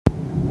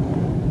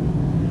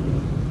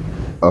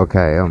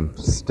Okay, I'm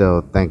still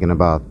thinking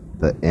about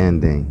the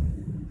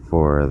ending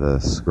for the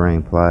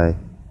screenplay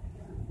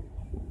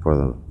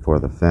for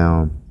the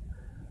film.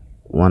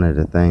 One of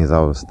the things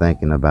I was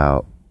thinking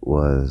about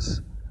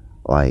was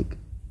like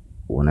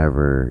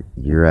whenever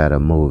you're at a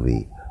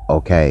movie,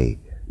 okay,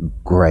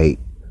 great,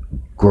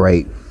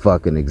 great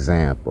fucking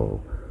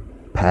example.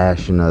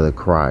 Passion of the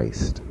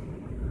Christ.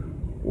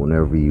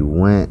 Whenever you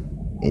went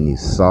and you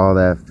saw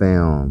that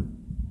film,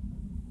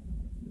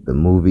 the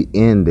movie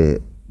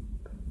ended,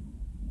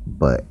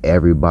 but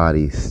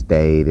everybody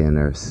stayed in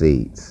their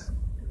seats.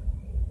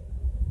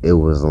 It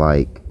was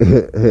like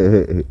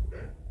it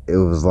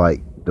was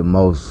like the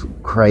most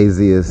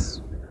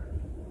craziest,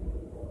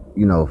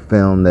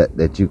 film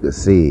that you could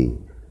see.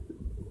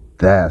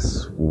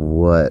 That's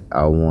what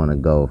I want to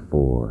go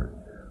for.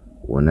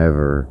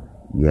 Whenever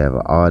you have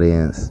an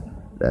audience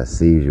that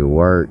sees your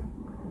work,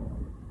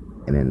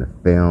 and then the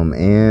film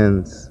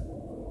ends,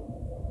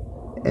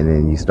 and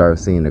then you start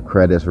seeing the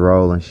credits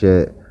roll and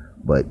shit,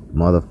 but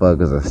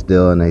motherfuckers are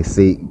still in their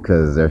seat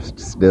because they're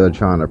still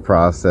trying to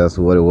process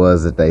what it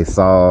was that they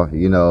saw,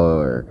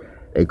 or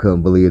they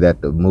couldn't believe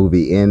that the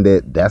movie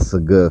ended. That's a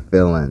good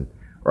feeling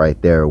right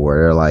there,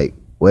 where they're like,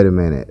 wait a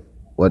minute,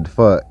 what the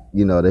fuck?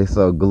 They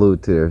so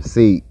glued to their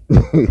seat.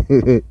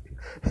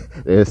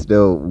 They're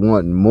still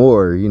wanting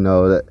more,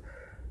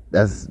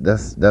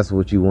 that's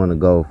what you want to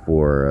go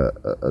for,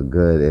 a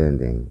good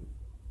ending.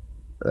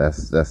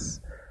 That's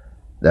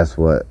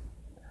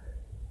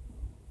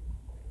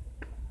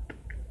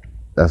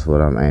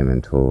what I'm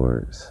aiming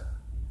towards.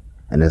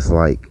 And it's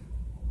like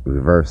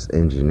reverse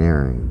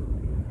engineering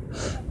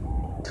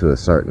to a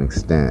certain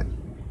extent.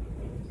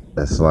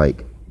 It's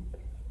like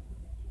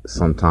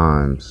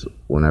sometimes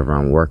whenever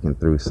I'm working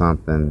through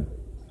something,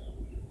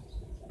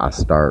 I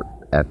start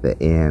at the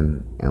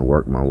end and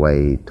work my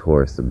way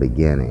towards the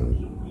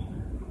beginning.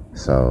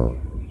 So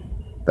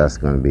that's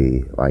going to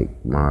be like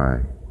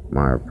my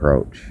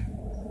approach.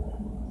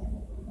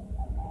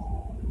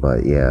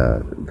 But yeah,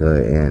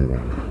 good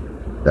ending.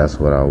 That's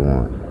what I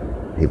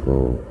want.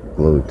 People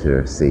glued to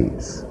their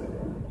seats.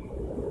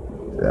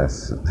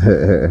 That's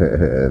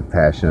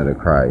Passion of the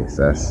Christ.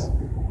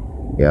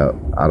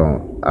 I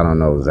don't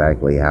know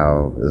exactly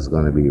how it's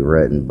going to be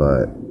written,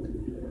 but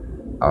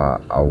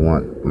I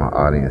want my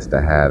audience to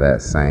have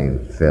that same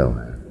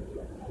feeling.